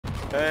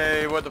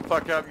Hey, what the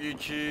fuck up,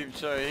 YouTube?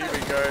 So here we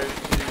go.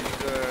 This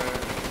is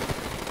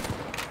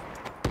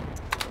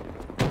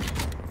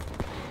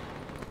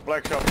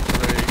Black Ops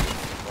 3.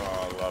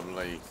 Oh,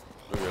 lovely.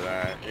 Look at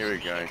that. Here we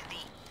go.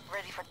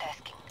 Ready for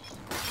tasking.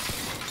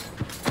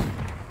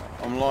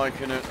 I'm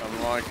liking it.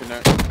 I'm liking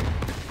it.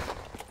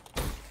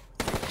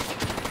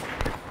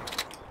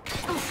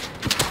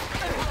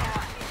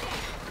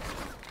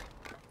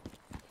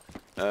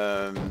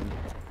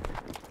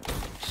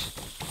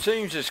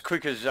 Seems as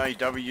quick as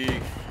AW.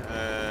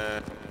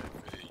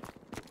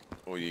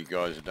 All you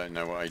guys that don't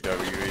know what AW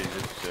is,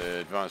 it's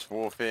Advanced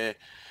Warfare.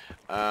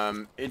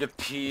 It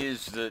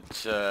appears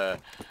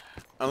that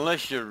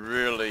unless you're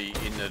really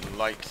in the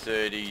late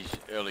 30s,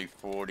 early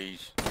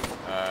 40s,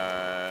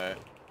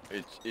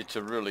 it's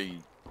a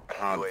really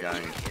hard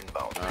game.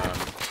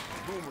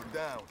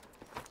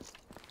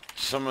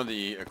 Some of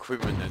the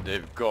equipment that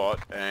they've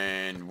got,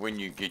 and when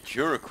you get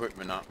your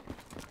equipment up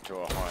to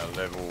a higher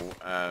level,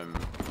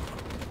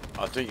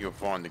 I think you'll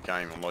find the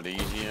game a lot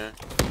easier.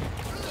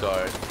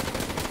 So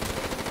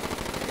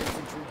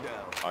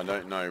I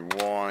don't know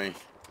why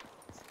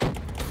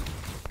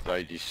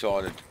they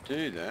decided to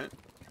do that,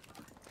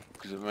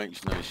 because it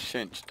makes no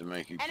sense to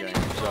make a game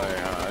so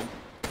hard.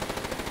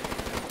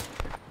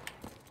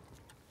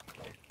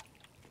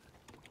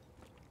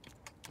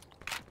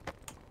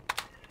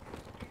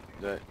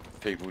 That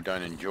people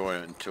don't enjoy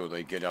it until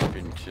they get up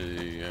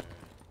into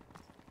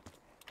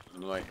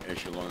the late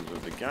echelons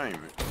of the game.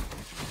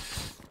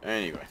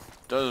 Anyway,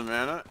 doesn't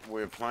matter.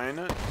 We're playing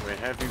it. We're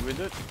happy with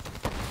it.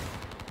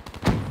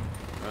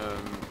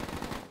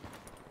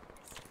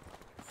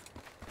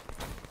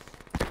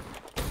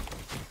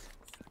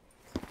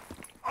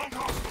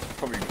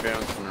 Probably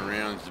bouncing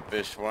around is the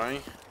best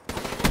way.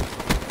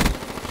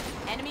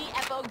 Enemy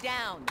FO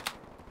down.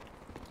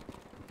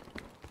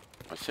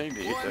 I seem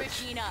to hit War that.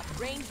 machine up.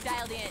 Range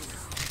dialed in.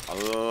 I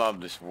love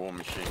this war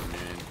machine,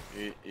 man.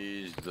 It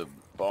is the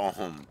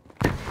bomb.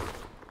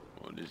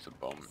 What is the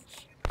bomb?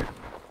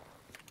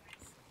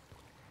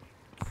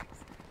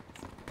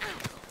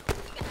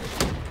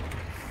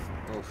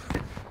 Oof.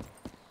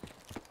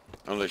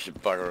 Unless you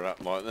bugger it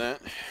up like that.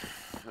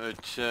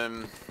 But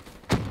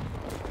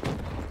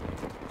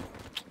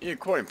yeah,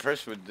 quite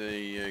impressed with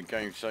the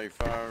game so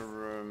far.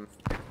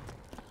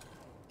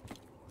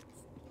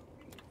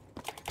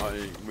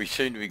 We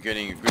seem to be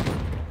getting a good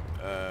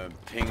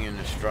ping in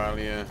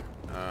Australia.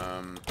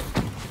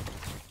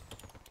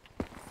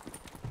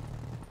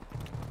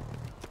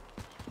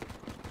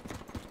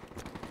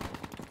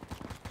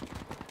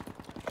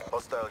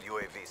 Hostile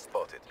UAV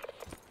spotted.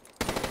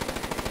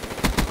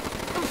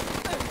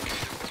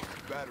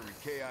 Battery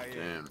KIA.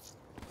 Damn.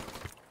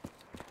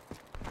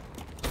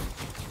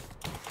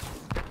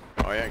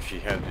 I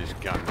actually have this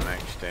gun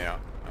maxed out.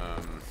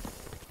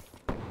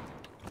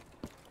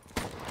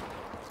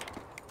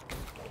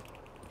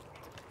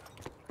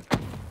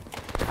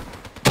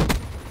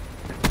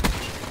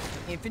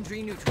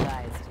 Infantry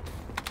neutralized.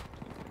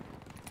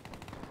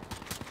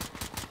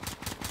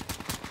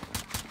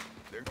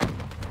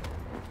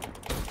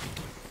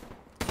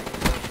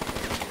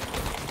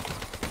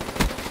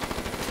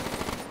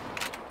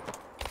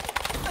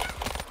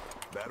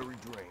 Battery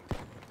drained.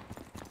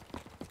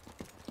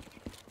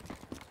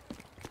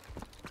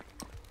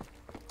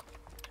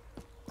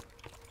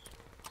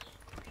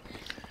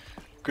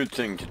 Good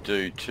thing to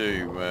do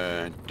too.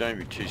 Don't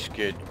be too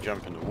scared to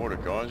jump in the water,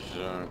 guys.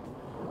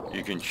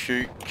 You can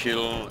shoot,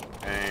 kill,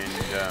 and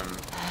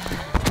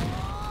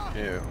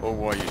yeah, all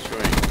while you're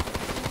swimming.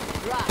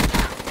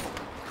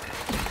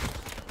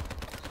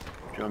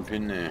 Jump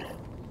in there.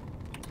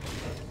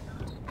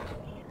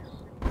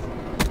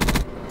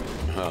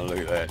 Oh, look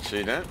at that.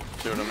 See that?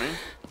 See what I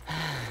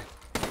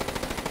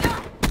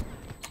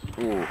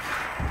mean? Ooh.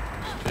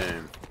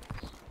 Damn.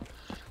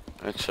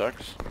 That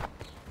sucks.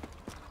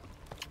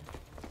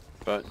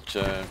 But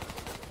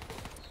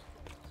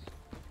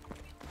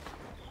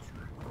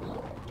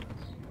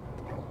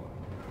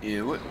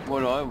yeah,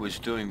 what I was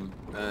doing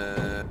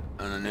on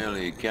an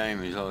earlier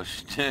game is I was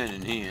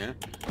standing here,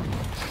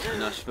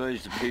 and I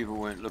suppose the people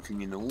weren't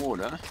looking in the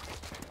water,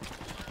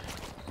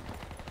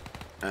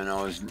 and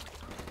I was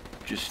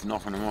just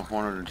knocking them off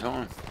one at a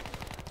time.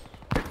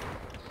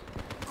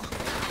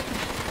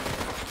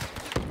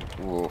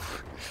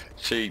 Woof.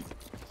 See,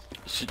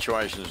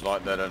 situations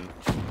like that, and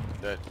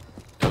that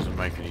doesn't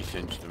make any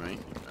sense to me.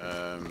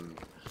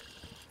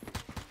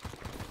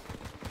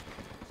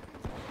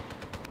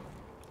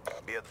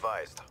 Be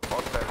advised,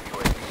 hostile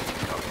UAV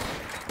incoming.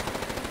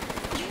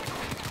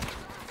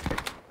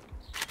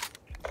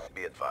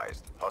 Be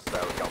advised,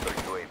 hostile counter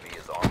UAV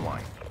is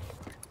online.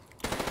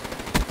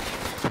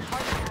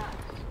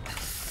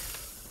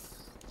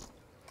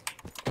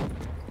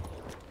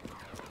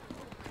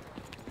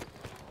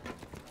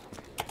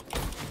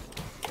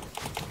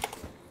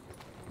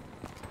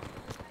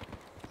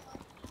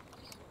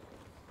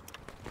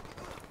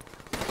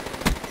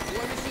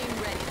 War machine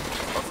ready.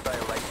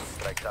 Hostile lightning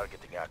strike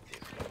targeting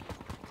active.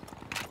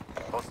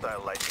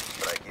 Hostile lightning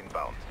strike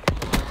inbound.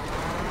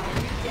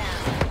 Enemy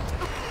down.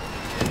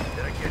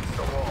 They're against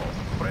the wall.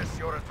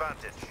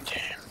 advantage.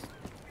 Damn.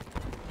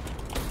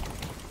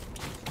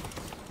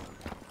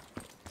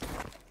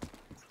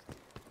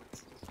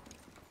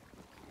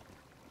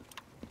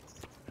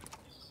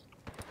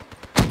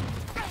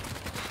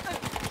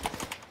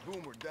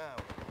 Boomer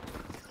down.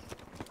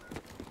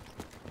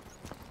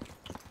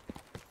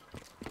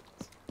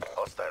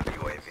 Hostile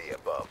UAV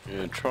above.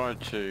 Yeah, try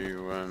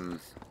to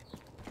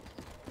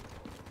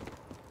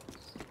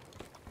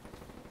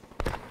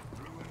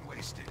Ruin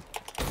wasted.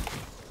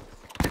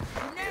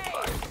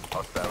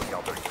 Hostile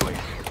counter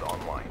UAV is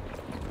online.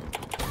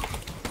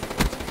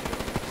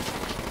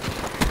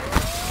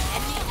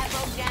 Enemy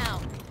Echo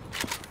down.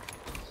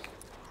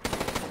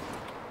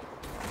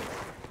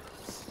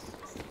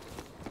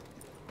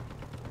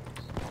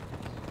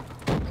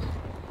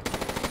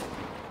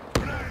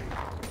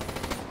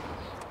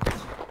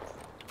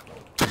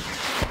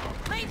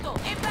 Lethal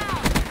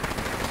inbound.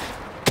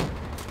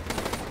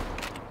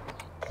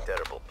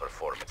 Terrible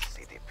performance,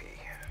 CDP.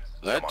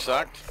 that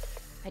sucked.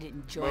 I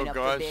didn't join Well, up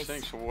guys, for this.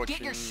 thanks for Get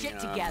your watching, shit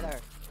together.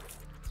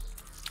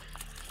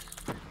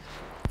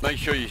 Make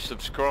sure you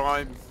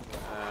subscribe,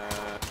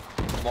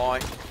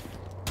 like,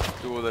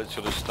 do all that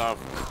sort of stuff.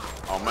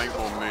 I'll make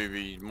more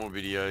movies, more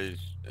videos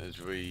as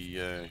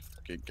we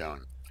get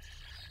going.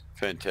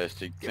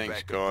 Fantastic. Get Thanks,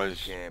 back to boot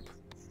guys. camp.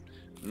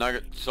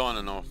 Nugget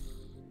signing off.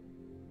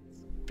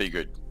 Be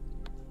good.